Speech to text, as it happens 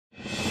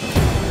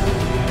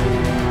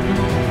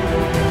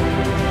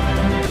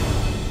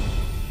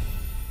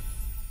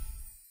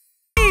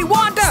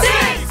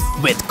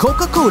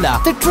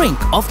Coca-Cola, the drink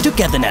of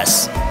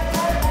togetherness.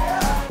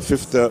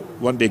 Fifth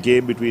one-day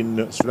game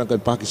between Sri Lanka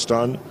and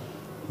Pakistan.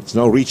 It's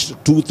now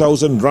reached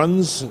 2,000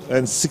 runs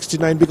and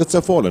 69 wickets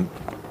have fallen.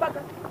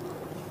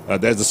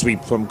 There's the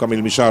sweep from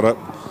Kamil Mishara.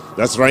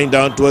 That's running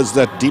down towards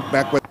that deep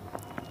backward.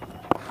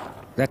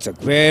 That's a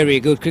very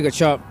good cricket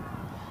shot.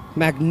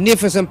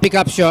 Magnificent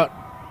pickup shot.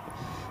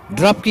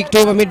 Drop kicked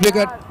over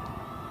mid-wicket.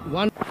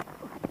 One.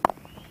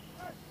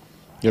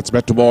 Gets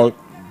back to ball.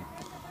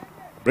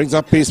 Brings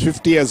up pace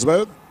 50 as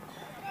well.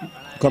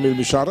 Kamil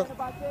Mishara.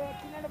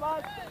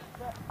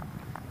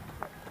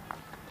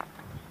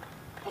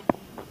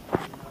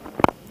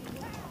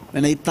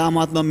 වෙන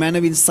ඉතාමත්ම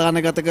මැනවින්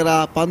ස්ථානගත කරා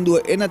පන්දුව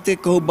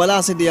එනතෙක් ඔහු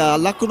බලා සිටියා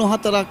ලකුණු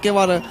 4ක්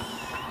කෙවර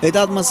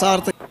ඉතාමත්ම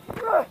සාර්ථක.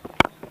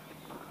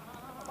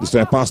 This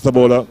time past the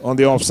bowler on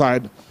the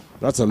offside.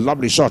 That's a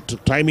lovely shot.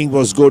 Timing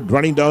was good,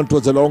 running down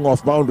towards the long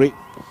off boundary,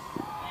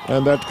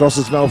 and that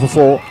crosses now for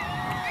 4.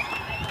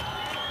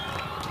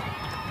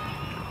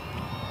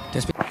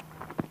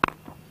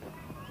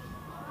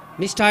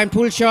 Mistimed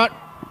pull shot.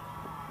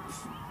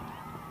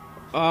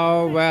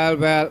 Oh well.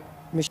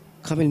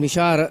 Kamil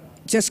Mishara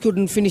just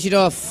couldn't finish it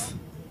off.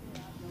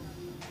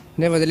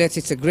 Nevertheless,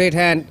 it's a great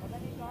hand.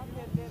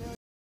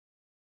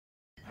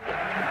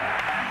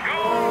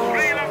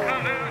 Sri Lanka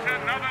lose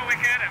another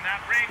wicket, and that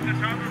brings the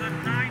total to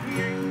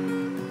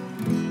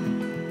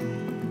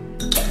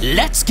 98.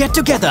 Let's get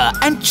together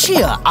and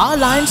cheer our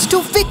Lions to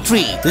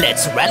victory.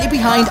 Let's rally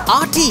behind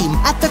our team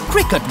at the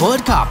Cricket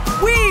World Cup.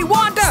 We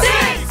want a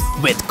 6!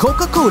 With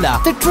Coca-Cola,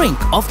 the drink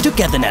of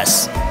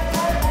togetherness.